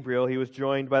message, Gabriel, he was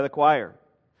joined by the choir.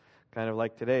 Kind of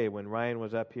like today when Ryan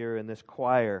was up here in this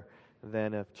choir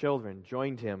then of children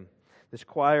joined him. This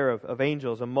choir of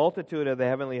angels, a multitude of the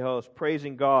heavenly host,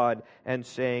 praising God and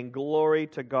saying, "Glory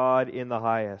to God in the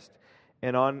highest,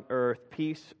 and on earth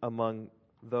peace among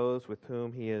those with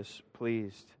whom He is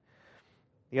pleased."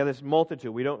 Yeah, this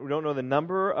multitude. We don't know the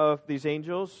number of these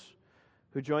angels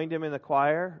who joined him in the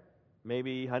choir.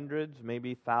 Maybe hundreds,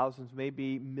 maybe thousands,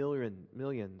 maybe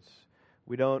millions.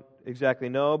 We don't exactly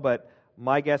know, but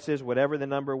my guess is whatever the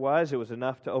number was, it was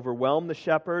enough to overwhelm the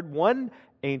shepherd. One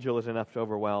angel is enough to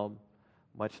overwhelm,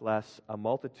 much less a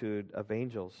multitude of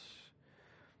angels.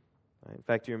 In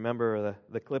fact, you remember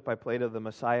the clip I played of the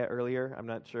Messiah earlier? I'm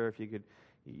not sure if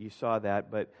you saw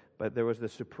that, but there was the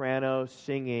soprano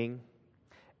singing,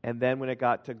 and then when it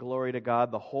got to glory to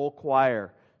God, the whole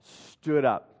choir stood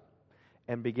up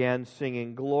and began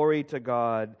singing, "Glory to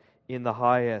God in the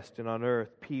highest, and on earth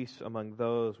peace among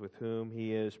those with whom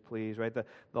He is pleased." Right,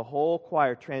 the whole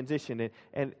choir transitioned,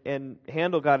 and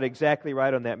Handel got it exactly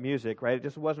right on that music. Right, it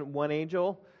just wasn't one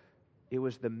angel; it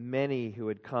was the many who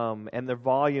had come, and their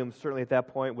volume certainly at that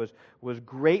point was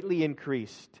greatly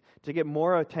increased to get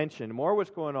more attention, more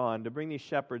what's going on, to bring these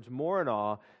shepherds more in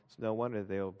awe. It's no wonder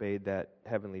they obeyed that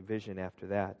heavenly vision after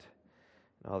that.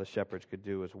 All the shepherds could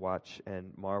do was watch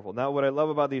and marvel. Now, what I love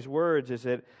about these words is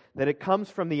that it comes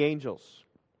from the angels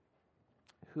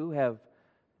who have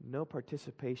no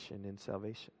participation in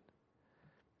salvation.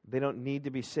 They don't need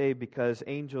to be saved because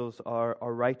angels are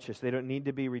righteous. They don't need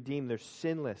to be redeemed. They're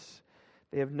sinless.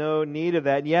 They have no need of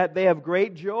that. And yet they have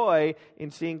great joy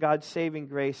in seeing God's saving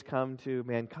grace come to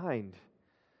mankind.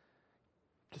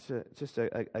 Just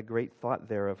a great thought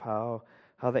there of how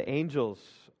the angels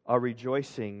are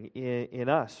rejoicing in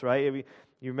us, right? You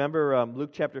remember Luke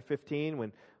chapter 15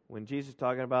 when Jesus is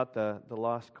talking about the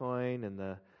lost coin and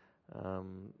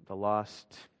the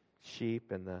lost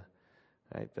sheep and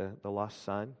the lost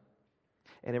son.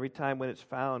 And every time when it's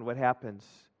found, what happens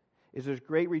is there's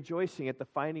great rejoicing at the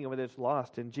finding of it that's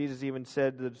lost. And Jesus even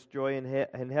said there's joy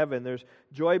in heaven. There's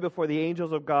joy before the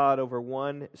angels of God over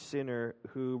one sinner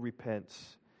who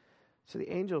repents. So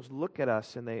the angels look at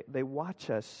us and they watch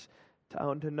us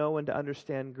to know and to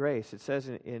understand grace. It says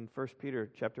in 1 Peter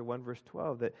chapter 1, verse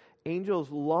 12, that angels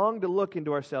long to look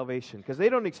into our salvation because they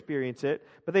don't experience it,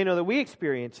 but they know that we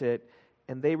experience it,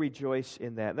 and they rejoice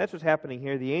in that. And that's what's happening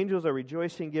here. The angels are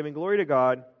rejoicing, giving glory to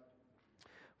God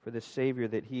for the Savior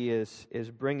that He is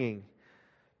bringing.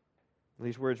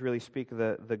 These words really speak of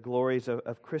the glories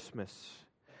of Christmas.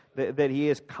 That He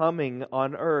is coming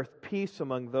on earth, peace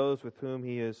among those with whom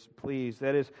He is pleased.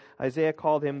 That is, Isaiah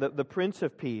called Him the Prince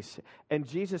of Peace. And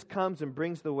Jesus comes and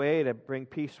brings the way to bring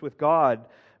peace with God.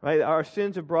 Right? Our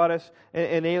sins have brought us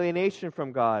an alienation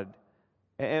from God.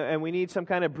 And we need some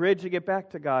kind of bridge to get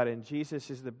back to God. And Jesus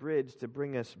is the bridge to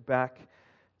bring us back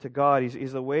to God.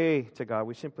 He's the way to God.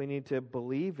 We simply need to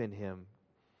believe in Him.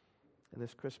 And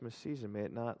this Christmas season, may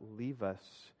it not leave us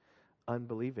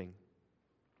unbelieving.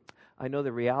 I know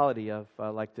the reality of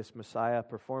like this Messiah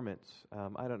performance.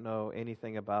 I don't know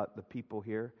anything about the people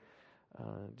here.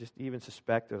 Just even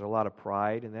suspect there's a lot of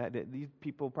pride in that. These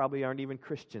people probably aren't even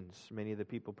Christians, many of the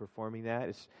people performing that.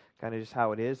 It's kind of just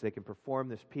how it is. They can perform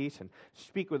this piece and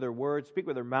speak with their words, speak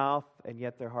with their mouth, and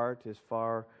yet their heart is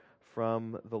far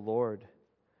from the Lord.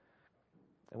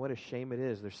 And what a shame it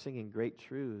is. They're singing great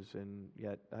truths, and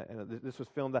yet this was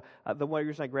filmed. The one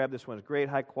reason I grabbed this one is great,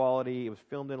 high quality. It was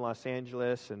filmed in Los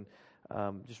Angeles, and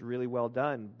just really well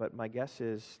done. But my guess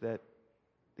is that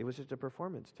it was just a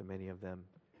performance to many of them.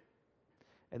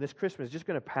 And this Christmas is just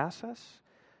going to pass us?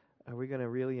 Are we going to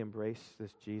really embrace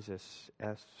this Jesus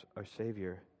as our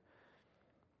Savior?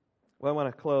 Well, I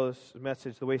want to close the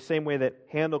message the same way that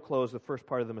Handel closed the first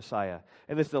part of the Messiah.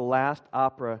 And this is the last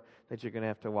opera that you're going to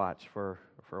have to watch for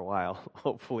a while,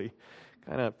 hopefully,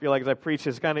 kind of feel like as I preach,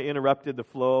 it's kind of interrupted the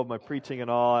flow of my preaching and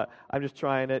all. I'm just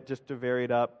trying it just to vary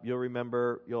it up. You'll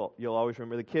remember. You'll always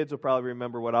remember. The kids will probably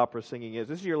remember what opera singing is.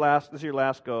 This is your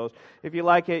last goes. If you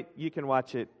like it, you can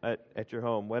watch it at your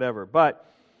home, whatever. But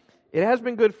it has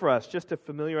been good for us just to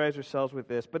familiarize ourselves with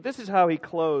this. But this is how he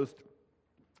closed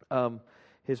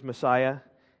his Messiah.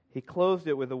 He closed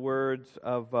it with the words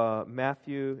of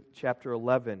Matthew chapter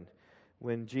 11.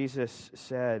 When Jesus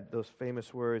said those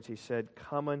famous words, he said,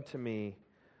 "Come unto me,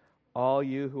 all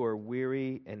you who are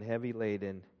weary and heavy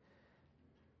laden,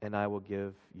 and I will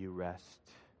give you rest.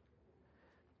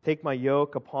 Take my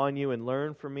yoke upon you and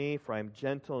learn from me, for I am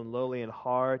gentle and lowly in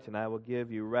heart, and I will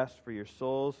give you rest for your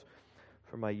souls.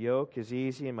 For my yoke is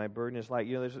easy and my burden is light."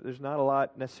 You know, there's not a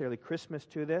lot necessarily Christmas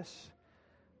to this,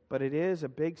 but it is a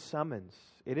big summons.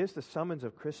 It is the summons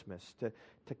of Christmas to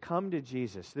come to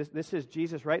Jesus. This is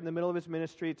Jesus right in the middle of his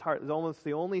ministry. It's almost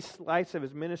the only slice of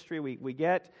his ministry we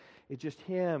get. It's just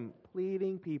him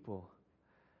pleading people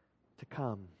to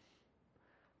come.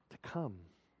 To come.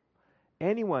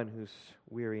 Anyone who's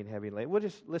weary and heavy laden. We'll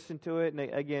just listen to it.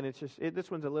 And again,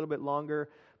 this one's a little bit longer,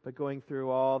 but going through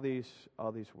all these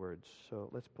words. So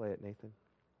let's play it, Nathan.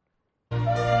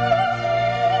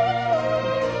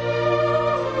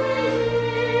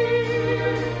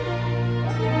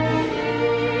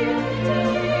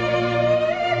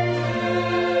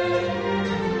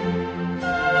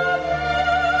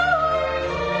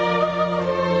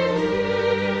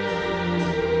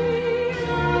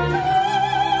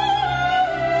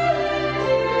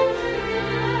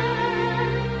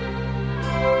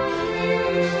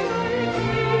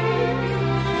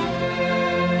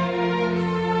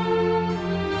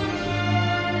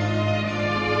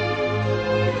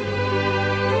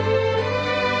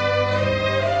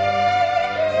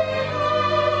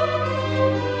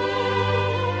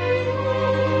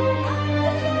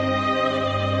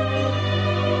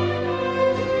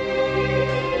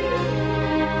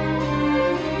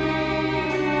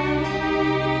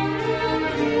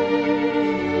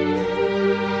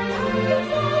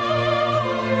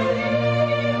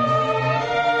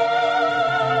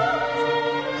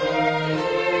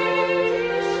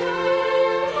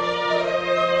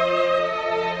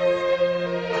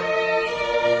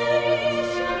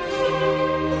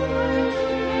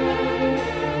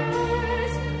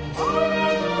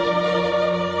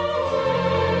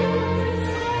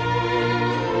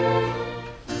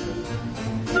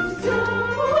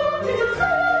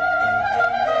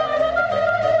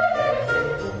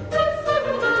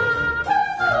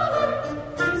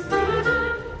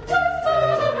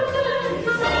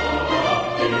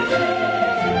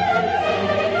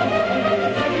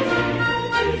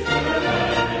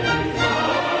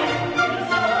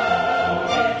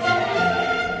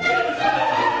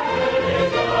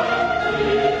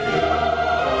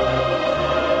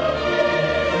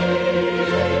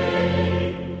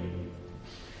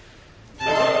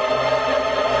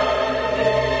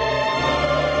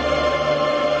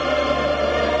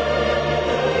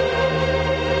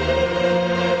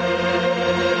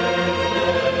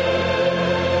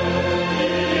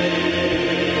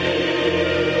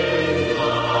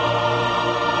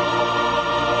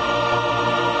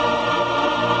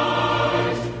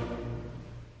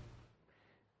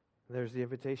 There's the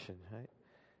invitation, right?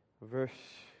 Verse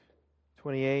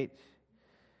 28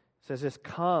 says this,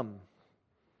 "Come."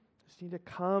 You just need to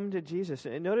come to Jesus.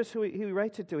 And notice who he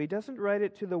writes it to. He doesn't write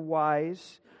it to the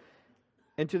wise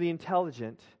and to the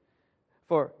intelligent.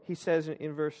 For he says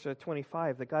in verse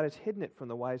 25 that God has hidden it from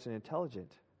the wise and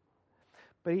intelligent.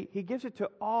 But he gives it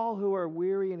to all who are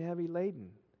weary and heavy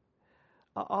laden.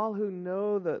 All who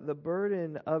know the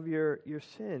burden of your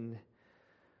sin.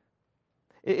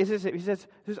 He says,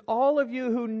 all of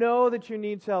you who know that you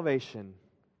need salvation,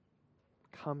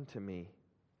 come to me.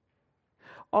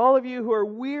 All of you who are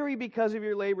weary because of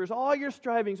your labors, all your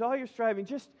strivings,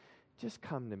 just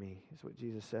come to me, is what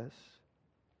Jesus says.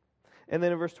 And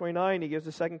then in verse 29, he gives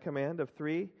the second command of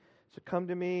 3. So come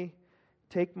to me,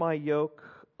 take my yoke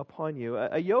upon you.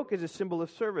 A yoke is a symbol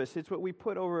of service. It's what we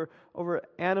put over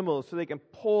animals so they can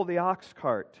pull the ox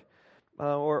cart.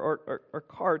 Or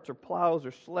carts or plows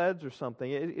or sleds or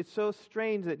something. It's so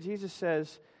strange that Jesus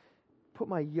says, put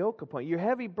my yoke upon you. You're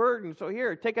heavy burden, so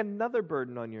here, take another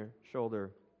burden on your shoulder.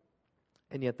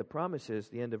 And yet the promise is,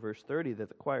 the end of verse 30, that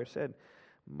the choir said,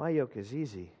 my yoke is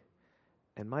easy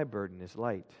and my burden is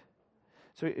light.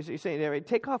 So he's saying,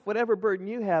 take off whatever burden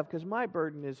you have because my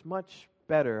burden is much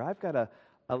better. I've got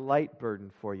a light burden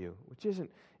for you, which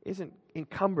isn't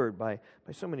encumbered by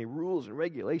so many rules and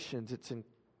regulations. It's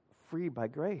free by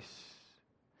grace.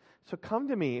 So come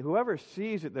to me, whoever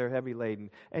sees that they're heavy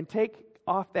laden, and take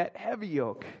off that heavy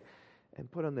yoke and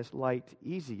put on this light,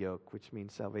 easy yoke, which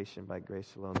means salvation by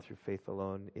grace alone, through faith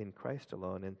alone, in Christ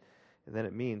alone. And then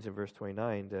it means, in verse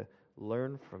 29, to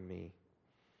learn from me.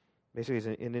 Basically, it's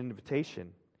an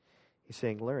invitation. He's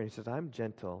saying, learn. He says, I'm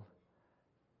gentle,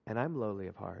 and I'm lowly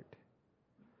of heart,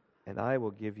 and I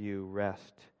will give you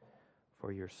rest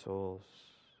for your souls.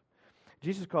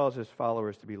 Jesus calls his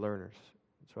followers to be learners.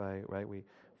 That's why, right, we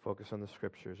focus on the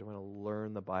Scriptures. We want to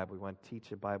learn the Bible. We want to teach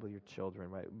the Bible to your children,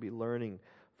 right? Be learning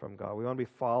from God. We want to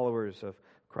be followers of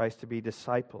Christ, to be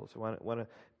disciples. We want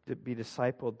to be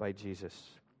discipled by Jesus.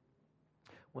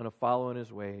 We want to follow in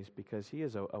his ways because he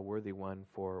is a worthy one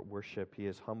for worship. He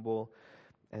is humble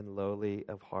and lowly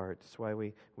of heart. That's why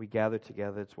we gather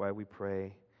together. That's why we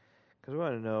pray. Because we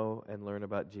want to know and learn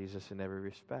about Jesus in every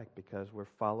respect, because we're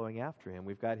following after him.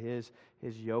 We've got his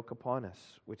yoke upon us,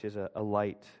 which is a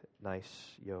light, nice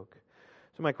yoke.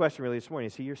 So my question really this morning,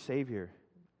 is he your Savior?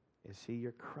 Is he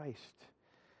your Christ?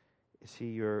 Is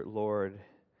he your Lord?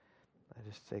 I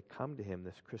just say, come to him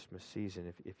this Christmas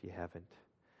season if you haven't.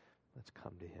 Let's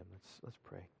come to him. Let's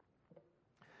pray.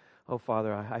 Oh,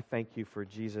 Father, I thank you for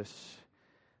Jesus.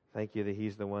 Thank you that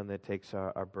he's the one that takes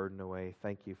our burden away.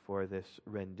 Thank you for this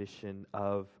rendition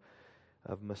of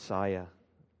Messiah.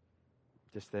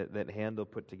 Just that Handel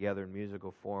put together in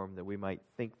musical form, that we might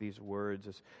think these words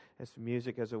as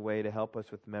music as a way to help us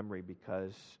with memory,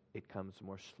 because it comes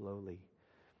more slowly.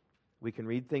 We can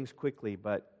read things quickly,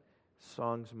 but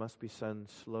songs must be sung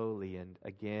slowly and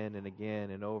again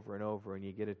and over, and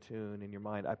you get a tune in your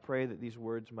mind. I pray that these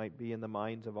words might be in the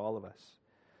minds of all of us.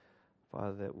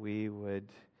 Father, that we would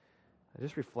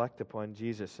just reflect upon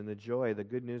Jesus and the joy, the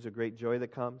good news of great joy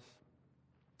that comes,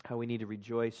 how we need to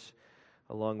rejoice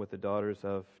along with the daughters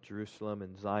of Jerusalem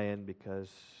and Zion,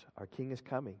 because our King is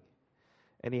coming.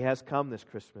 And he has come this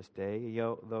Christmas day.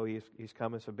 Though he's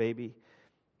come as a baby,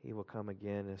 he will come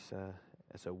again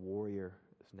as a warrior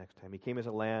this next time. He came as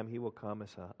a lamb, he will come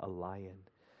as a lion.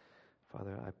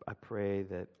 Father, I pray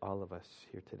that all of us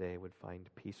here today would find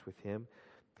peace with him.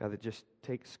 God, that just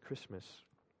takes Christmas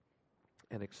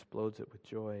and explodes it with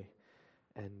joy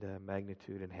and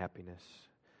magnitude and happiness.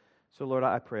 So, Lord,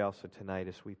 I pray also tonight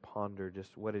as we ponder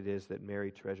just what it is that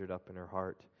Mary treasured up in her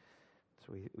heart.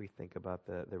 So we think about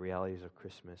the realities of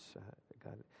Christmas.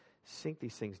 God, sink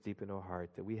these things deep into our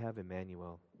heart, that we have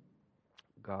Emmanuel,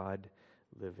 God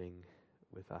living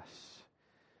with us,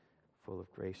 full of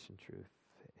grace and truth.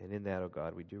 And in that, oh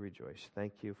God, we do rejoice.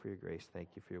 Thank you for your grace. Thank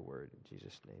you for your word. In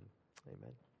Jesus' name,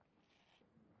 amen.